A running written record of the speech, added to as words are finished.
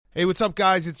Hey, what's up,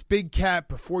 guys? It's Big Cat.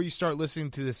 Before you start listening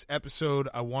to this episode,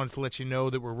 I wanted to let you know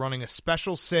that we're running a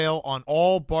special sale on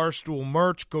all Barstool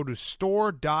merch. Go to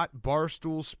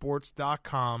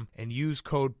store.barstoolsports.com and use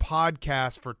code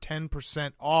PODCAST for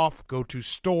 10% off. Go to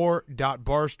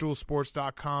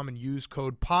store.barstoolsports.com and use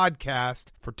code PODCAST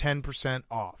for 10%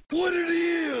 off. What it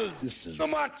is, this is the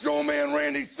Macho Man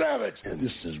Randy Savage, and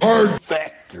this is Hard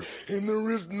Factor, and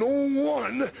there is no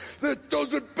one that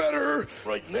does it better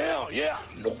right now. Yeah,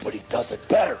 nobody does it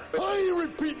better. I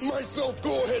ain't repeating myself.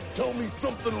 Go ahead, tell me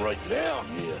something right now.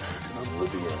 Yeah, and I'm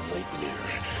living a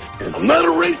nightmare, and I'm not a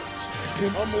racist,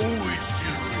 and I'm always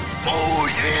cheering. Oh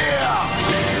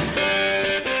yeah.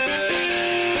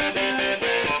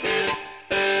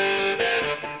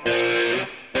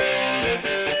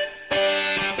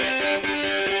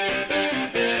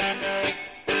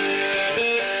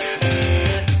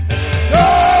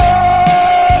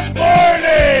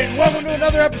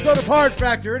 Another episode of Hard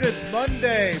Factor. It is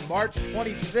Monday, March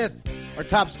 25th. Our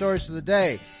top stories for the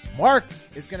day. Mark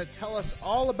is going to tell us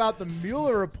all about the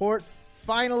Mueller report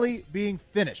finally being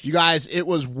finished. You guys, it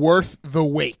was worth the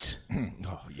wait.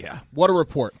 Oh, yeah. What a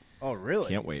report. Oh, really?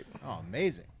 Can't wait. Oh,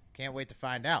 amazing. Can't wait to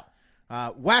find out.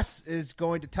 Wes is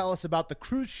going to tell us about the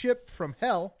cruise ship from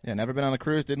hell. Yeah, never been on a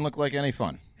cruise. Didn't look like any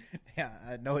fun.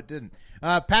 Yeah, no, it didn't.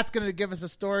 Pat's going to give us a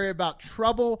story about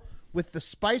trouble with the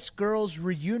Spice Girls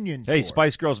reunion tour. Hey,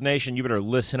 Spice Girls Nation, you better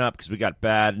listen up because we got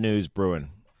bad news brewing.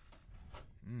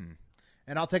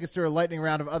 And I'll take us through a lightning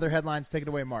round of other headlines. Take it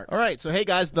away, Mark. All right, so hey,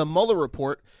 guys, the Mueller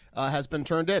report has been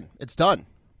turned in. It's done.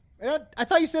 I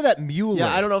thought you said that Mueller.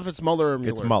 Yeah, I don't know if it's Mueller or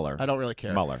Mueller. It's Mueller. I don't really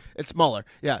care. Mueller. It's Mueller.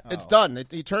 Yeah, It's done.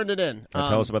 He turned it in.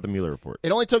 Tell us about the Mueller report.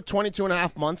 It only took 22 and a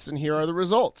half months, and here are the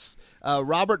results.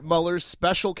 Robert Mueller's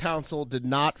special counsel did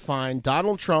not find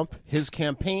Donald Trump, his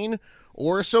campaign,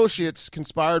 or associates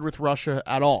conspired with Russia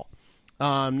at all.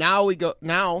 We,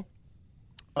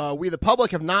 the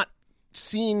public, have not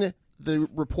seen the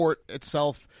report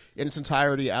itself in its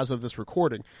entirety as of this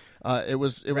recording. It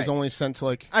was only sent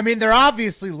to I mean, they're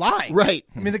obviously lying. Right.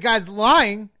 I mean, the guy's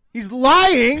lying. He's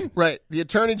lying. Right. The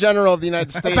Attorney General of the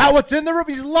United States. About what's in the room.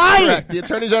 He's lying. Correct. The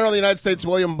Attorney General of the United States,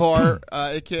 William Barr,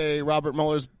 a.k.a. Robert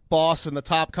Mueller's boss and the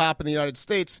top cop in the United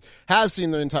States, has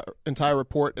seen the entire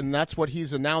report, and that's what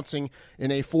he's announcing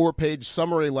in a 4-page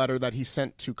summary letter that he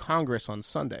sent to Congress on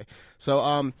Sunday.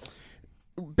 So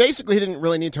basically, he didn't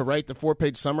really need to write the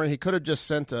 4-page summary. He could have just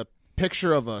sent a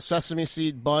picture of a sesame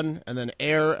seed bun and then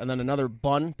air and then another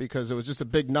bun because it was just a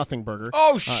big nothing burger.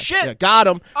 Oh, shit. Yeah, got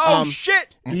him. Oh,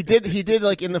 shit. He did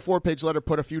like in the 4-page letter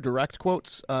put a few direct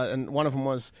quotes, and one of them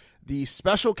was, the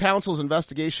special counsel's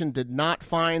investigation did not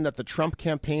find that the Trump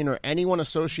campaign or anyone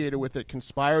associated with it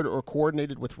conspired or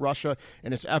coordinated with Russia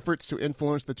in its efforts to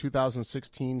influence the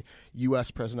 2016 U.S.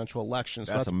 presidential election.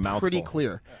 So That's a mouthful. Pretty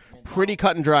clear. Pretty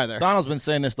cut and dry there. Donald's been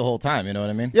saying this the whole time, you know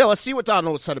what I mean? Yeah, let's see what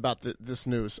Donald said about this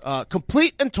news.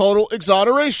 Complete and total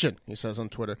exoneration, he says on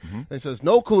Twitter. He says,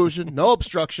 no collusion, no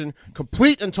obstruction,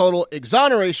 complete and total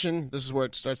exoneration. This is where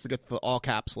it starts to get the all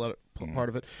caps part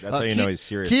of it. That's how you know he's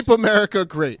serious. Keep America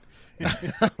great.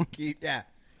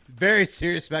 Very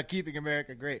serious about keeping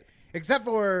America great. Except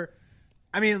for,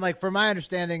 I mean, like, from my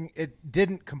understanding, it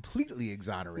didn't completely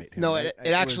exonerate him. No, right?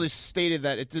 it actually stated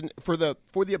that it didn't for the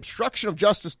obstruction of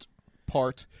justice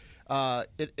part.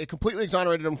 It completely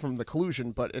exonerated him from the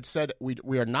collusion, but it said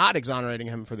we are not exonerating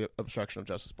him for the obstruction of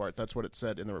justice part. That's what it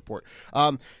said in the report.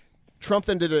 Trump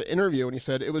then did an interview, and he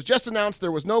said, it was just announced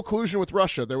there was no collusion with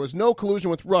Russia. There was no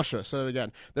collusion with Russia. Said it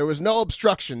again. There was no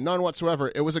obstruction, none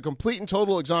whatsoever. It was a complete and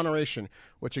total exoneration,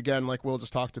 which, again, like Will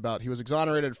just talked about, he was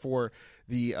exonerated for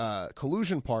the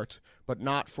collusion part, but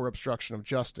not for obstruction of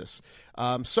justice.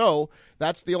 So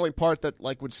that's the only part that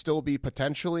would still be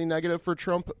potentially negative for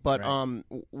Trump. But right.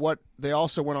 What they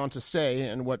also went on to say,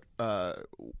 and what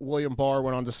William Barr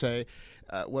went on to say,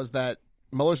 was that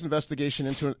Mueller's investigation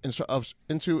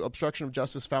into obstruction of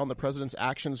justice found the president's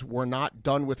actions were not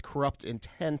done with corrupt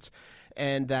intent,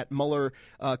 and that Mueller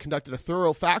conducted a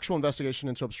thorough factual investigation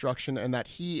into obstruction, and that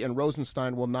he and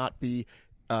Rosenstein will not be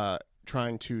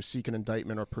trying to seek an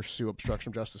indictment or pursue obstruction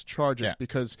of justice charges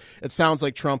because it sounds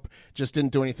like Trump just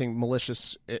didn't do anything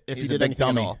malicious if he did anything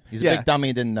dummy. at all. He's a big dummy.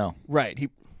 He didn't know. Right.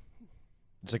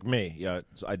 It's like me. Yeah,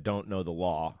 so I don't know the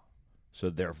law, so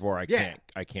therefore I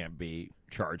can't be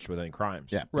charged with any crimes.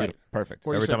 Yeah, right. Perfect.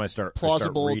 Every time I start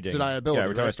reading, deniability. Yeah,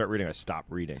 every time right? I start reading, I stop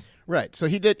reading. Right. So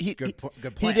he did. He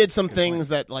did some things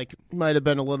that might have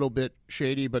been a little bit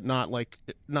shady, but not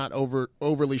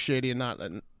overly shady, and not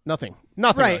nothing.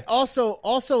 Right. Also,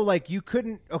 you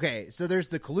couldn't. Okay, so there's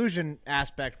the collusion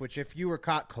aspect, which if you were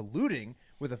caught colluding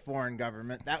with a foreign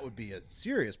government, that would be a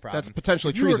serious problem. That's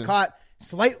potentially if you treason. were caught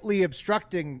slightly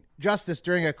obstructing justice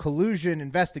during a collusion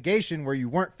investigation where you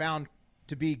weren't found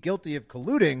to be guilty of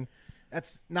colluding,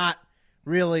 that's not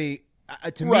really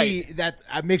to me. That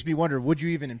makes me wonder: would you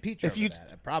even impeach if over you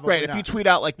that? Probably right? not. If you tweet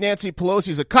out like Nancy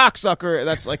Pelosi's a cocksucker,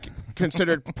 that's like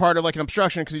considered part of like an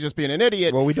obstruction because he's just being an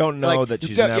idiot. Well, we don't know Like, that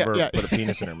she's yeah, never yeah. put a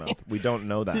penis in her mouth. We don't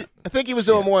know that. I think he was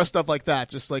doing more stuff like that,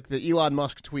 just like the Elon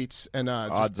Musk tweets and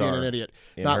just Odds being are an idiot,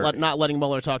 in not her- not letting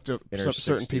Mueller talk to In her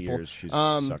certain 60 people. years, she's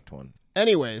sucked one.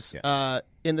 Anyways,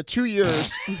 in the 2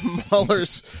 years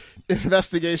Mueller's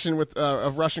investigation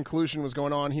of Russian collusion was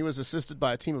going on, he was assisted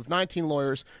by a team of 19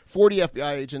 lawyers, 40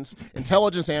 FBI agents,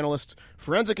 intelligence analysts,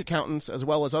 forensic accountants, as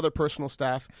well as other personal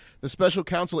staff. The special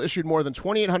counsel issued more than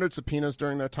 2,800 subpoenas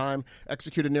during their time,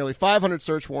 executed nearly 500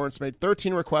 search warrants, made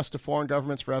 13 requests to foreign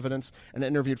governments for evidence, and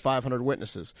interviewed 500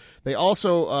 witnesses. They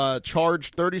also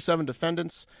charged 37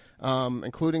 defendants,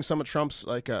 including some of Trump's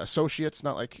associates,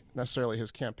 not like necessarily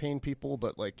his campaign people,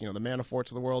 but like the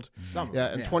Manaforts of the world.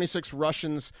 And 26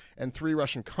 Russians and 3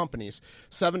 Russian companies.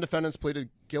 7 defendants pleaded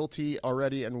guilty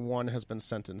already, and 1 has been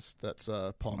sentenced. That's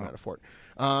Paul Manafort.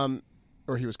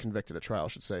 Or he was convicted at trial, I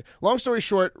should say. Long story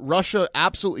short, Russia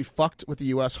absolutely fucked with the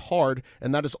U.S. hard,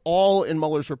 and that is all in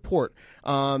Mueller's report.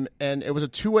 And it was a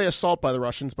two-way assault by the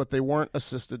Russians, but they weren't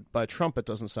assisted by Trump, it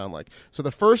doesn't sound like. So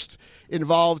the first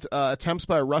involved attempts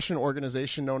by a Russian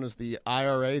organization known as the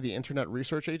IRA, the Internet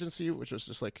Research Agency, which was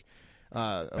just like...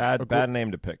 bad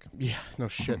name to pick. Yeah, no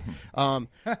shit.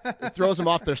 It throws them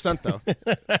off their scent, though.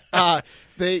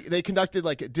 They conducted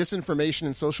like disinformation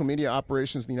and social media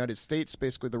operations in the United States.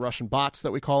 Basically, the Russian bots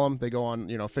that we call them. They go on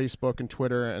Facebook and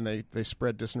Twitter, and they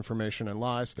spread disinformation and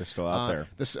lies. They're still out there.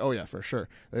 Oh yeah, for sure.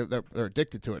 They're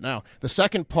addicted to it now. The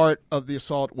second part of the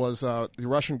assault was the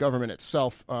Russian government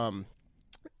itself.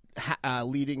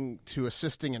 Leading to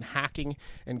assisting in hacking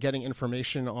and getting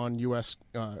information on U.S.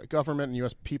 Government and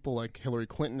U.S. people like Hillary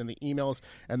Clinton and the emails,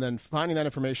 and then finding that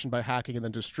information by hacking and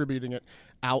then distributing it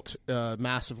out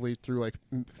massively through like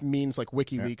means like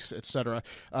WikiLeaks, etc.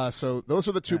 So those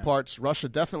are the two parts. Russia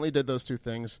definitely did those two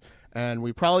things, and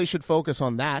we probably should focus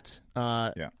on that.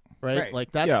 Right?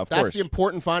 Like that's course. the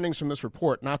important findings from this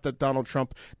report. Not that Donald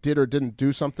Trump did or didn't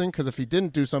do something, because if he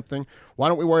didn't do something, why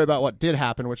don't we worry about what did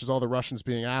happen, which is all the Russians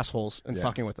being assholes and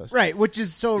fucking with us. Right, which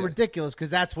is so ridiculous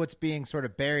because that's what's being sort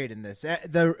of buried in this.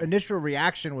 The initial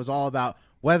reaction was all about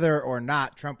whether or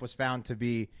not Trump was found to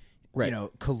be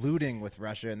colluding with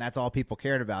Russia, and that's all people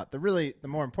cared about. The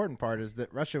more important part is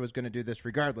that Russia was going to do this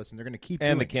regardless, and they're going to keep doing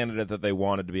it. And the candidate that they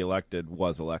wanted to be elected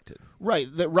was elected. Right,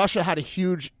 that Russia had a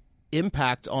huge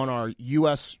impact on our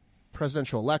U.S.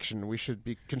 presidential election. We should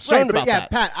be concerned about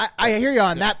that. Pat, I hear you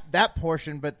on that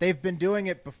portion, but they've been doing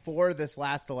it before this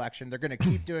last election. They're going to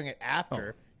keep doing it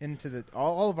after into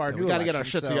all of our new we got to get our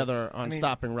elections. shit together on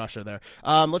stopping Russia there.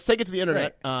 Let's take it to the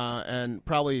internet, and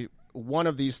probably one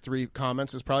of these 3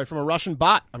 comments is probably from a Russian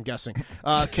bot, I'm guessing.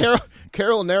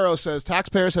 Carol Nero says,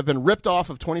 taxpayers have been ripped off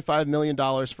of $25 million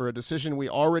for a decision we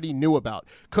already knew about.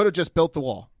 Could have just built the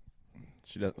wall.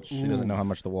 She doesn't know how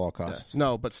much the wall costs.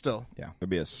 No, but still. Yeah. It'd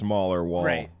be a smaller wall,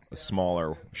 Right. a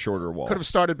smaller, shorter wall. Could have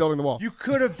started building the wall. You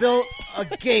could have built a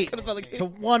gate to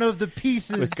one of the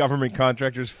pieces. With government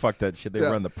contractors, fuck that shit. They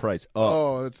run the price up.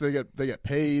 Oh, they get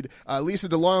paid. Lisa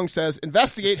DeLong says,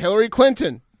 investigate Hillary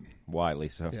Clinton. Why,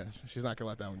 Lisa? Yeah, she's not going to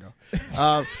let that one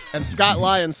go. And Scott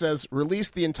Lyon says, release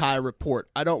the entire report.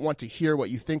 I don't want to hear what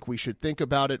you think we should think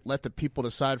about it. Let the people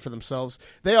decide for themselves.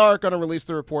 They are going to release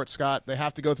the report, Scott. They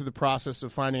have to go through the process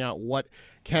of finding out what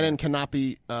can and cannot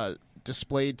be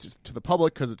displayed to the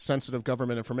public because it's sensitive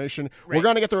government information. Right. We're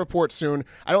going to get the report soon.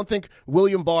 I don't think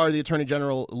William Barr, the Attorney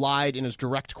General, lied in his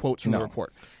direct quotes from the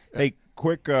report. Hey,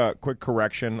 quick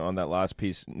correction on that last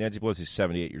piece. Nancy Pelosi's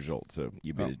 78 years old, so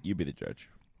you be the judge.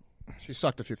 She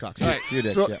sucked a few cocks. All right, You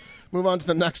did, so yeah. move on to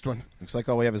the next one. Looks like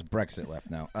all we have is Brexit left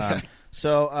now.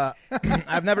 So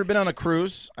I've never been on a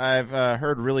cruise. I've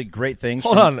heard really great things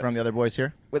from the other boys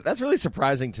here. But that's really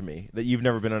surprising to me that you've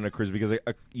never been on a cruise because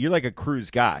you're like a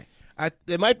cruise guy.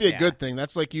 It might be a good thing.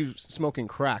 That's like you smoking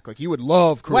crack. Like you would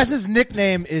love cruising. Wes's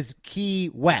nickname is Key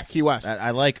West. Key West.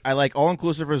 I like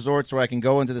all-inclusive resorts where I can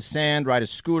go into the sand, ride a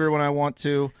scooter when I want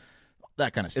to.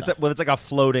 That kind of stuff. It's like a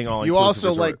floating all-inclusive You also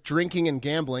resort. like drinking and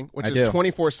gambling, which I is do.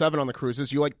 24/7 on the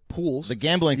cruises. You like pools. The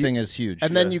gambling thing is huge.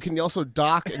 And then you can also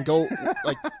dock and go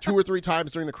like 2 or 3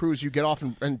 times during the cruise. You get off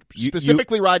and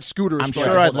specifically ride scooters. I'm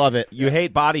sure I'd love it. You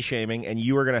hate body shaming, and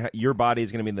you are your body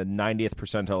is gonna be in the 90th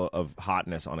percentile of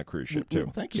hotness on a cruise ship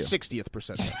too. Thank you. 60th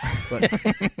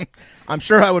percentile. But I'm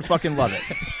sure I would fucking love it.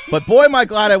 But boy, am I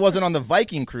glad I wasn't on the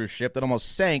Viking cruise ship that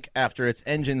almost sank after its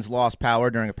engines lost power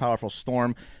during a powerful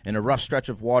storm in a rough stretch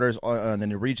of waters on the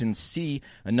Norwegian Sea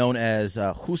known as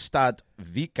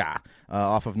Hustadvika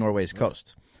off of Norway's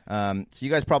coast. So you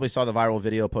guys probably saw the viral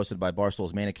video posted by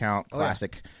Barstool's main account.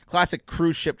 Classic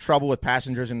cruise ship trouble with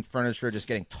passengers and furniture just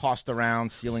getting tossed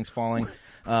around, ceilings falling.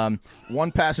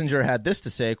 One passenger had this to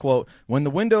say, quote, "When the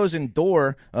windows and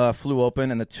door flew open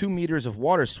and the 2 meters of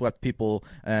water swept people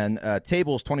and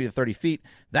tables 20 to 30 feet,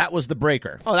 that was the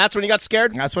breaker." Oh, that's when you got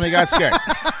scared? That's when he got scared.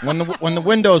 when the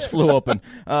windows flew open.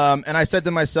 And I said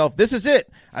to myself, this is it.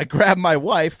 I grabbed my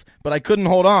wife, but I couldn't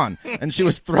hold on. And she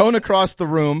was thrown across the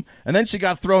room, and then she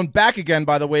got thrown back again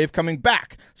by the wave coming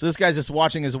back. So this guy's just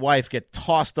watching his wife get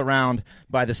tossed around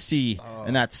by the sea,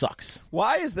 and that sucks.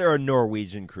 Why is there a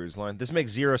Norwegian cruise line? This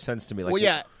makes zero sense to me. Like, Well,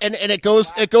 yeah, and it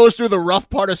goes through the rough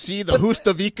part of sea, the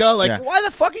Hustadvika. Like, Yeah. why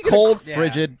the fuck are you Cold,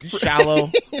 frigid,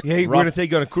 shallow. Hey, rough. where if they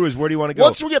go on a cruise? Where do you want to go?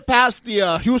 once we get past the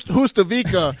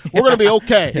Hustadvika, we're going to be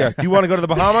okay. Yeah. Do you want to go to the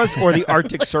Bahamas or the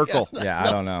Arctic Circle? Yeah,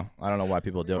 I don't know. I don't know why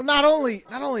people do it. Well, not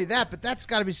only that, but that's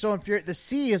got to be so infuriating. The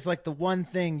sea is like the one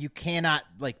thing you cannot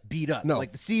like beat up. No.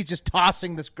 Like the sea's just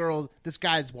tossing this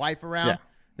guy's wife around.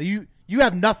 Yeah. You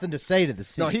have nothing to say to the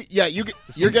sea. No, you're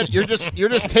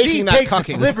just sea taking that takes its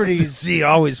cucking. liberties. Sea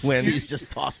always wins. He's just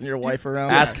tossing your wife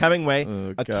around. Ask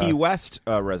Hemingway, a God. Key West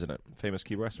resident, famous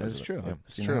Key West resident. That's true. Yeah.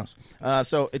 I've seen the house.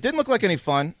 So it didn't look like any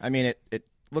fun. I mean, it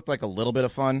looked like a little bit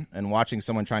of fun, and watching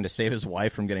someone trying to save his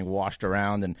wife from getting washed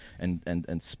around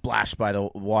and splashed by the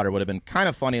water would have been kind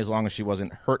of funny as long as she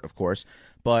wasn't hurt, of course.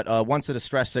 But once the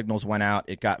distress signals went out,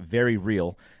 it got very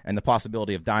real, and the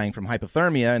possibility of dying from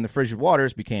hypothermia in the frigid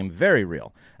waters became very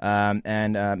real.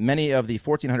 And many of the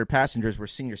 1,400 passengers were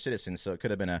senior citizens, so it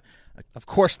could have been a Of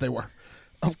course they were.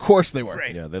 Of course they were.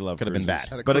 Yeah, they love Could have been cruises.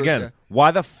 bad. But cruise, again, yeah.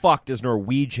 why the fuck does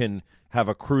Norwegian have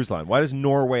a cruise line? Why does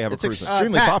Norway have a It's cruise line?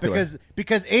 extremely Pat, popular.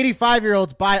 because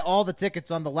 85-year-olds buy all the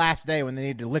tickets on the last day when they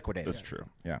need to liquidate. That's it. true.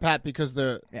 Yeah. Pat, because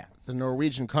the Yeah.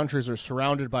 Norwegian countries are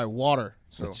surrounded by water.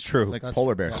 So That's true. It's like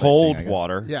polar bear Cold sightseeing, I guess.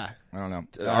 water. yeah. I don't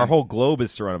know. Our whole globe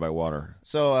is surrounded by water.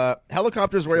 So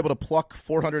helicopters were able to pluck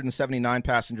 479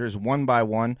 passengers one by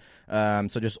one.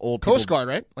 So just old people. Coast Guard,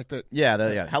 right? Like the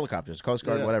Yeah, helicopters, Coast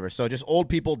Guard, Yeah. whatever. So just old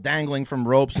people dangling from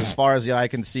ropes as far as the eye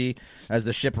can see as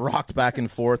the ship rocked back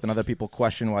and forth, and other people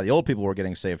questioned why the old people were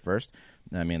getting saved first.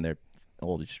 I mean, they're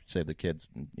old. You should save the kids.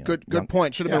 You know, good young-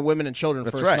 point. Should have Yeah. been women and children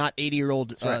That's first, right. not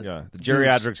 80-year-old. Yeah, the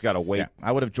geriatrics got to wait. Yeah,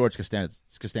 I would have George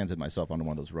Costanza'd myself onto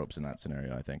one of those ropes in that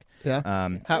scenario, I think. Yeah.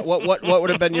 What would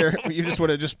have been your? You just would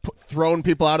have just thrown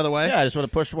people out of the way. Yeah, I just would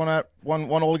have pushed one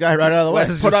old guy right out of the way. Wes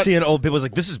is just seeing old people. He's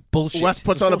like, this is bullshit. Wes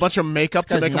puts on a bunch of makeup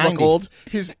to This make guy's him look 90.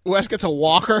 old. Wes gets a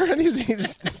walker and he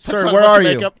just puts Sir, on a where bunch are of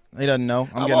you? makeup. He doesn't know.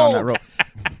 I'm I'm getting on that old. rope.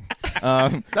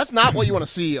 That's not what you want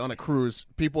to see on a cruise.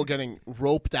 People getting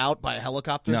roped out by a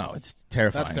helicopter. No, it's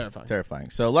terrifying. That's terrifying. Terrifying.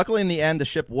 So luckily in the end, the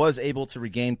ship was able to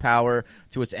regain power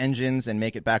to its engines and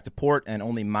make it back to port, and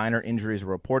only minor injuries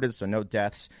were reported, so no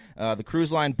deaths. The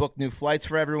cruise line booked new flights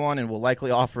for everyone and will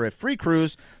likely offer a free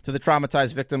cruise to the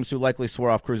traumatized victims who likely swore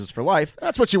off cruises for life.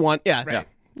 That's what you want. Yeah. Yeah.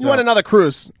 You want another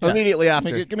cruise immediately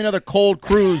after. Give me another cold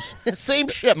cruise. Same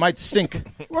ship. Might sink.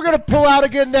 We're gonna pull out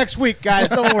again next week, guys.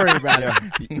 Don't worry about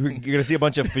it. You're going to see a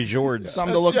bunch of fjords.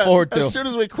 Something to look forward to. As soon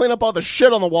as we clean up all the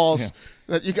shit on the walls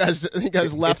that you guys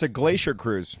left. It's a glacier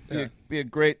cruise. Be a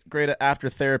great after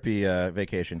therapy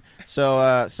vacation.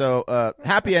 So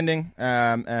happy ending,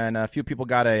 and a few people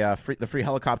got the free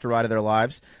helicopter ride of their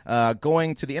lives.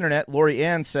 Going to the internet, Lori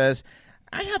Ann says,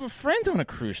 "I have a friend on a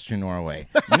cruise to Norway.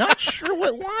 Not sure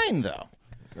what line though."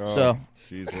 So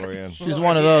Jeez, Lorianne. she's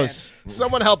one of those.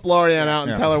 Someone help Lorianne out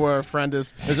and Yeah. tell her where her friend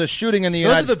is. There's a shooting in the Those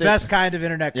United are the States. best kind of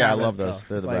internet. Yeah, I comments, love those. though.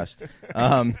 They're the Like,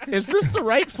 best. Is this the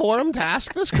right forum to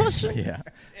ask this question? Yeah.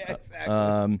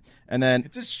 exactly. And then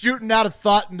Just shooting out a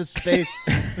thought into space.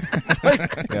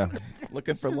 Yeah.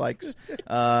 looking for likes.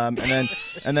 And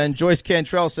then Joyce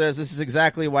Cantrell says, "This is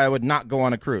exactly why I would not go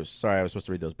on a cruise." Sorry, I was supposed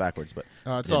to read those backwards, but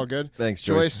It's all good. Thanks,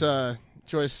 Joyce.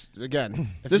 Joyce,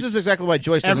 again. this is exactly why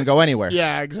Joyce doesn't go anywhere.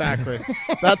 Yeah, exactly.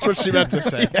 That's what she meant to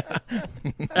say.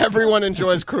 Everyone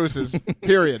enjoys cruises,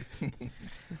 period.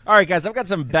 All right, guys, I've got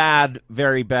some bad,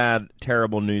 very bad,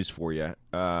 terrible news for you.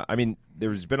 I mean,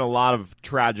 there's been a lot of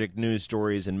tragic news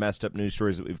stories and messed up news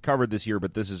stories that we've covered this year,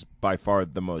 but this is by far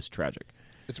the most tragic.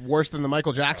 It's worse than the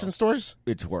Michael Jackson stories?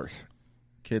 It's worse.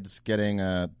 Kids getting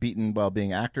beaten while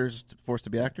being actors, forced to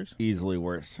be actors. Easily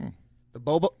worse. The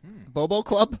Bobo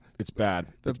Club? It's bad.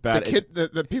 The, It's bad.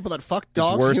 The people that fuck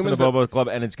dogs? It's worse than the humans Bobo Club,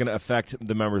 and it's going to affect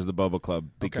the members of the Bobo Club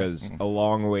because a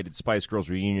long-awaited Spice Girls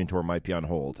reunion tour might be on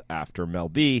hold after Mel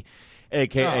B,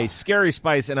 a.k.a. Scary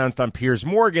Spice, announced on Piers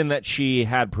Morgan that she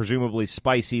had presumably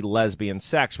spicy lesbian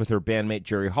sex with her bandmate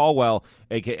Jerry Halliwell,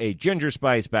 a.k.a. Ginger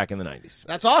Spice, back in the 90s.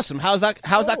 That's awesome. How's that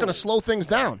going to slow things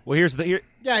down? Well,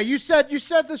 Yeah, you said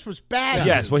this was bad.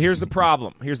 yes. news. Well, here's the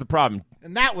problem.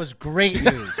 And that was great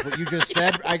news. What you just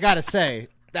said, I gotta say,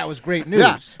 that was great news.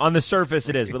 Yeah. On the surface,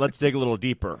 it is, but let's dig a little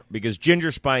deeper because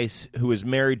Ginger Spice, who is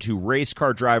married to race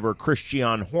car driver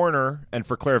Christian Horner, and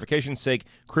for clarification's sake,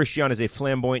 Christian is a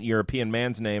flamboyant European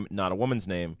man's name, not a woman's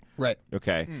name. Right.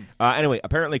 Okay. Anyway,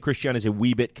 apparently Christian is a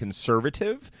wee bit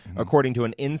conservative, according to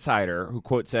an insider who,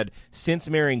 quote, said, since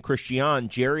marrying Christian,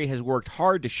 Jerry has worked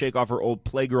hard to shake off her old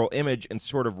playgirl image and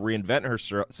sort of reinvent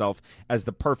herself as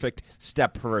the perfect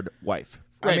Stepford wife.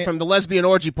 Right, from the lesbian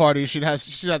orgy party, she'd had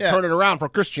to turn it around for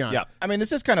Christian. Yeah. I mean,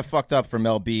 this is kind of fucked up for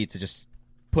Mel B to just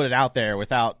put it out there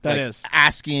without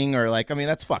asking or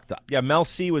that's fucked up. Yeah, Mel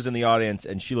C was in the audience,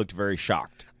 and she looked very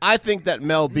shocked. I think that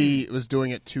Mel B was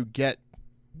doing it to get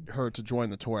her to join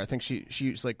the tour. I think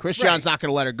she's like, Christian's not going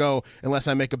to let her go unless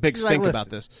I make a big stink about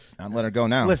this. I'll let her go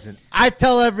now. Listen, I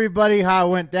tell everybody how I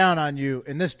went down on you,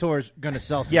 and this tour's going to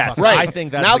sell some. Yes, fucking- Right. I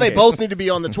think that's now the they case. both need to be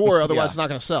on the tour, otherwise it's not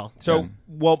going to sell. So,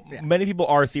 many people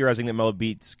are theorizing that Mel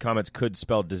B's comments could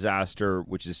spell disaster,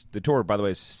 which is the tour, by the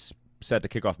way, is set to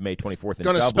kick off May 24th in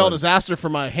Going to Dublin. spell disaster for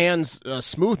my hands'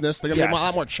 smoothness. They're going to be a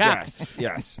lot more chapped.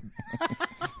 Yes.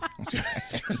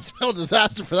 It's going to spell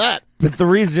disaster for that. But the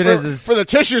reason is For the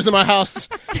tissues in my house,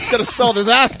 it's going to spell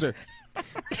disaster.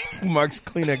 Mark's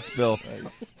Kleenex bill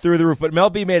through the roof. But Mel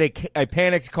B made a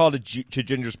panicked call to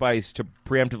Ginger Spice to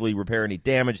preemptively repair any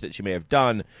damage that she may have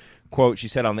done. Quote, she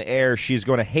said on the air, she's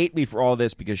going to hate me for all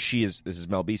this because this is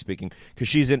Mel B speaking, because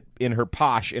she's in her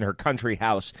posh, in her country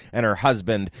house, and her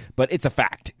husband, but it's a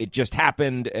fact. It just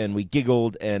happened, and we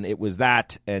giggled, and it was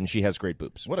that, and she has great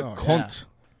boobs. What a cunt.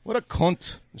 What a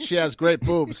cunt. She has great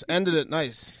boobs. Ended it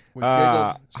nice. We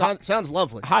giggled. Sounds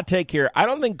lovely. Hot take here. I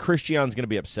don't think Christian's going to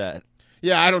be upset.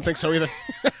 Yeah, I don't think so either.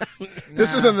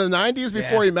 This was in the 90s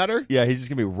before he met her? Yeah, he's just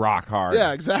going to be rock hard.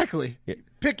 Yeah, exactly.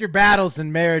 Pick your battles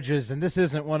in marriages, and this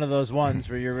isn't one of those ones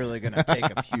where you're really going to take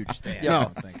a huge stand. I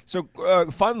don't think. So,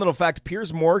 fun little fact,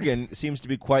 Piers Morgan seems to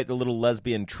be quite the little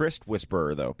lesbian tryst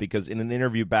whisperer, though, because in an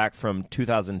interview back from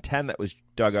 2010 that was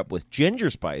dug up with Ginger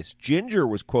Spice, Ginger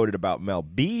was quoted about Mel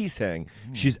B saying,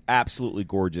 she's absolutely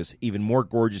gorgeous, even more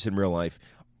gorgeous in real life.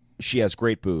 She has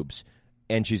great boobs,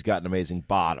 and she's got an amazing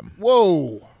bottom.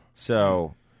 Whoa.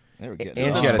 So... There we go.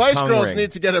 And The she had a Spice tongue Girls ring.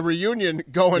 need to get a reunion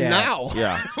going now.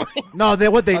 Yeah. No,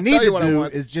 what they I'll need tell you to what I do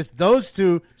want. is just those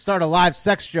two start a live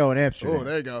sex show in Amsterdam. Oh,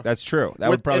 there you go. That's true.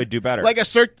 That would probably do better. Like a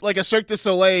Cirque du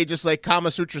Soleil, just like Kama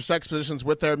Sutra sex positions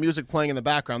with their music playing in the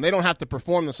background. They don't have to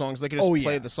perform the songs. They can just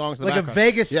play the songs in the like background. a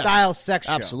Vegas-style sex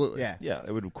show. Absolutely. Yeah. Yeah,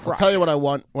 it would I'll crush. tell you what I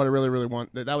want, what I really, really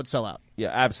want. That would sell out. Yeah,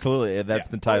 absolutely. That's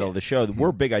the title of the show.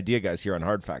 We're big idea guys here on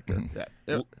Hard Factor.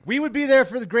 We would be there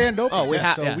for the grand opening. Oh, we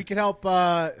have- so yeah. we could help.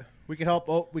 We could help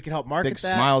market Big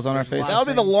that. smiles on our There's a lot faces. of That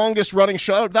would be the things. longest running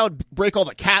show. That would break all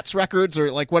the Cats records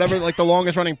or like whatever like the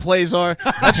longest running plays are.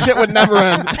 That shit would never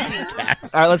end. All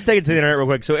right, let's take it to the internet real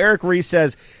quick. So Eric Reese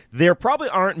says, there probably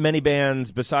aren't many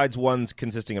bands besides ones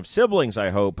consisting of siblings, I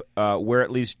hope, where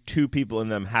at least two people in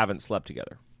them haven't slept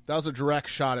together. That was a direct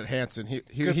shot at Hanson. He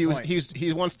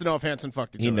wants to know if Hanson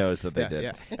fucked each other. He knows that they did.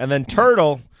 Yeah. And then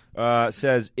Turtle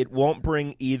says, it won't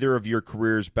bring either of your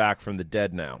careers back from the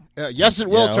dead now. Yes, it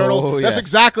will, Yeah, Turtle. oh, That's yes.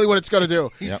 exactly what it's going to do.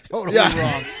 He's totally Yeah.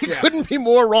 wrong. He couldn't be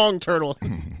more wrong, Turtle.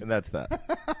 And that's that.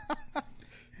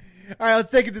 All right,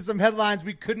 let's take it to some headlines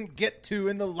we couldn't get to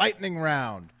in the lightning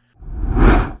round.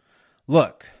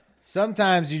 Look,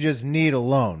 sometimes you just need a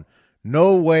loan.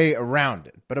 No way around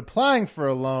it. But applying for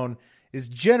a loan is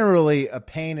generally a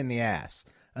pain in the ass,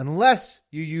 unless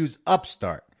you use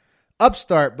Upstart.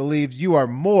 Upstart believes you are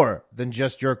more than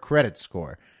just your credit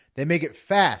score. They make it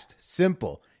fast,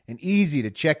 simple, and easy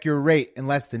to check your rate in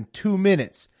less than 2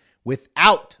 minutes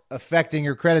without affecting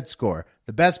your credit score.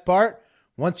 The best part?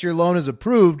 Once your loan is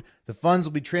approved, the funds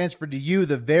will be transferred to you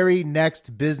the very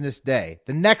next business day.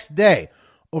 The next day,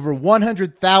 over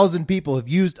 100,000 people have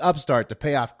used Upstart to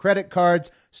pay off credit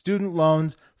cards, student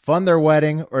loans, fund their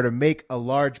wedding, or to make a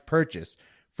large purchase.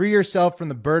 Free yourself from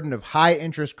the burden of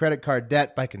high-interest credit card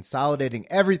debt by consolidating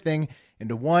everything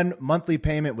into one monthly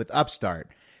payment with Upstart.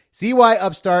 See why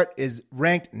Upstart is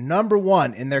ranked number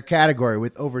 1 in their category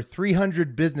with over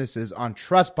 300 businesses on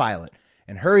Trustpilot.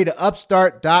 And hurry to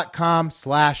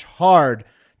upstart.com/hard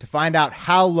to find out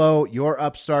how low your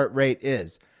Upstart rate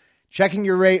is. Checking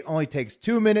your rate only takes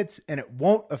 2 minutes, and it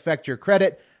won't affect your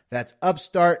credit. That's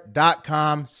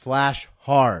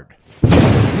upstart.com/hard.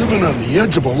 Living on the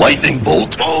edge of a lightning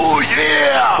bolt. Oh,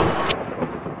 yeah!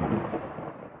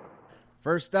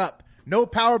 First up, no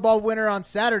Powerball winner on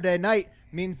Saturday night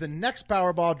means the next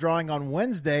Powerball drawing on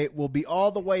Wednesday will be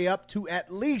all the way up to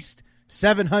at least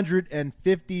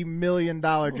 $750 million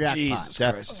jackpot.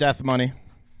 Jesus Death money.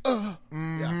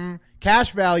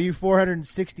 Cash value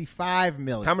 $465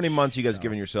 million. How many months you guys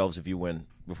giving yourselves if you win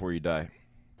before you die?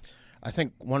 I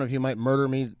think one of you might murder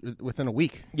me within a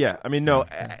week. Yeah, I mean, no,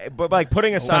 but like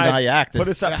putting Depends on how you aside,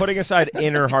 acted. putting aside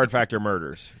inner hard factor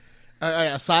murders.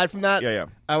 Aside from that, Yeah.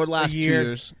 I would last 2 year.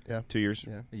 years. Yeah. 2 years?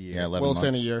 Yeah, 11 We'll months. say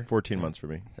in a year. 14 months for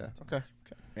me. Yeah. Okay.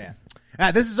 Yeah.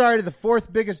 This is already the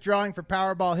fourth biggest drawing for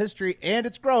Powerball history, and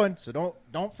it's growing. So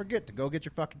don't forget to go get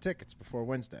your fucking tickets before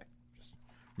Wednesday.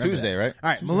 Tuesday, right? All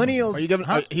right, millennials. Are you giving?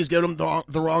 He's giving him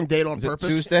the wrong date on Is it purpose.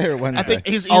 Tuesday or Wednesday? I think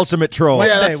he's Ultimate troll. Well,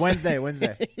 yeah, Wednesday.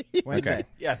 that's- Wednesday.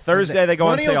 Yeah, Thursday they go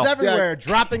on Millennials sale. everywhere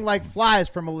dropping like flies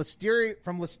from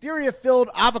listeria-filled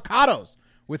avocados,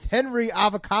 with Henry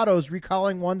Avocados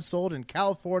recalling one sold in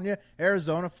California,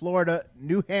 Arizona, Florida,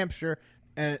 New Hampshire,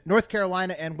 and North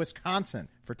Carolina, and Wisconsin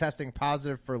for testing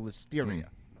positive for listeria.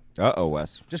 Uh-oh,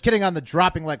 Wes. Just kidding on the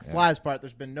dropping like flies part.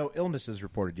 There's been no illnesses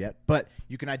reported yet, but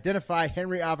you can identify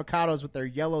Henry Avocados with their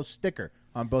yellow sticker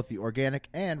on both the organic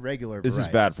and regular This is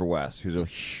varieties. bad for Wes, who's a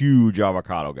huge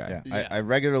avocado guy. Yeah. I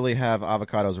regularly have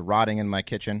avocados rotting in my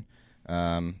kitchen,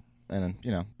 and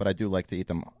but I do like to eat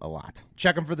them a lot.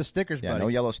 Check them for the stickers, Yeah, buddy. no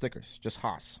yellow stickers, just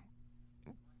Haas.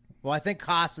 Well, I think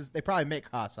Haas they probably make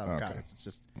Haas avocados. Okay. It's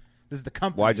just this is the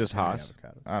company. Why just Henry Haas?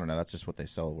 Avocados. I don't know. That's just what they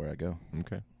sell where I go.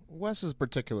 Okay. Wes is a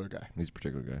particular guy. He's a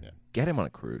particular guy. Get him on a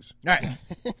cruise. All right.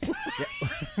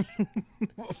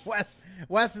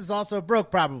 Wes is also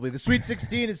broke, probably. The Sweet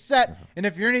 16 is set, and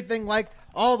if you're anything like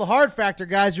all the hard factor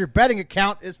guys, your betting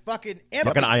account is fucking empty.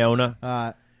 Fucking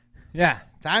Iona. Yeah,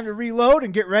 time to reload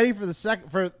and get ready for the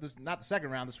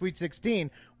Sweet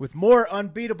 16 with more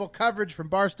unbeatable coverage from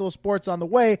Barstool Sports on the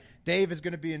way. Dave is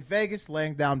going to be in Vegas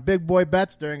laying down big boy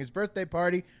bets during his birthday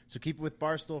party, so keep it with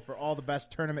Barstool for all the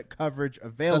best tournament coverage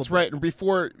available. That's right. And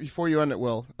before you end it,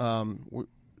 Will,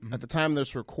 at the time of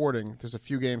this recording, there's a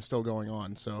few games still going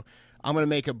on. So I'm going to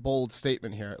make a bold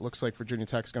statement here. It looks like Virginia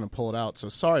Tech's going to pull it out. So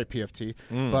sorry, PFT,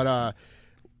 but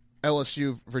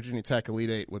LSU Virginia Tech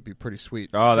Elite Eight would be pretty sweet.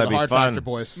 Oh, for that'd the be hard fun. factor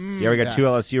boys. Yeah, we got two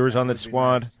LSUers on the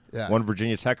squad. nice. Yeah. One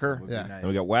Virginia Techer. Yeah. And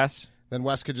we got Wes. Then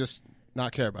Wes could just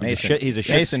not care about it. He's a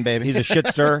shit. Mason, baby. He's a shit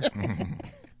stir.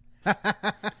 And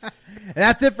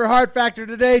that's it for Hard Factor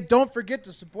today. Don't forget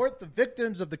to support the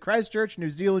victims of the Christchurch, New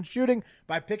Zealand shooting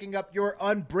by picking up your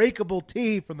Unbreakable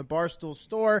tee from the Barstool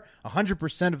store.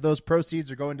 100% of those proceeds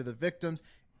are going to the victims.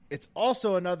 It's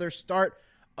also another start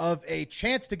of a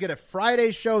chance to get a Friday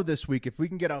show this week. If we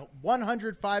can get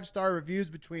 100 5-star reviews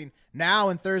between now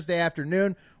and Thursday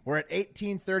afternoon, we're at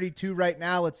 1832 right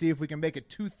now. Let's see if we can make it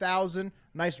 2,000.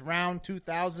 Nice round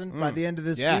 2,000 by the end of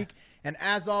this week. And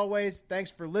as always,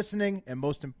 thanks for listening. And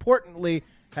most importantly,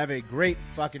 have a great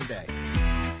fucking day.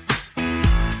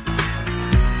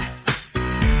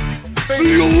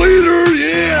 See you later,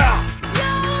 yeah!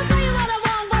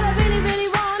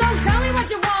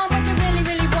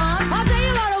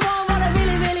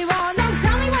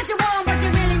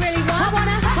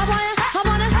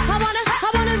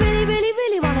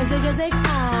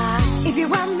 If you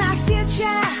want my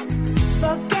future,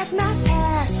 forget my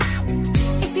past.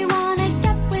 If you wanna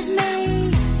get with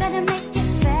me, better make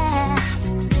it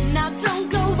fast. Now don't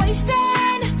go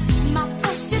wasting my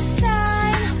precious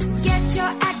time. Get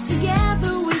your act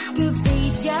together, we could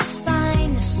be just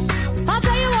fine. I'll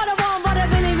tell you what I want, what I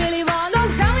really, really want.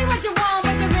 Don't tell me what you want,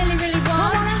 what you really, really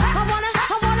want. I wanna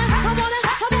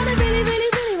really, really,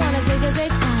 really wanna take a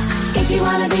zig. If you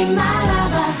wanna be my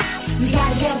lover, you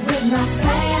gotta get with my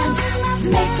plans.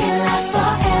 Make it last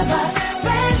forever.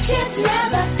 Friendship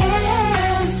never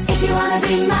ends. If you wanna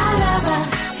be my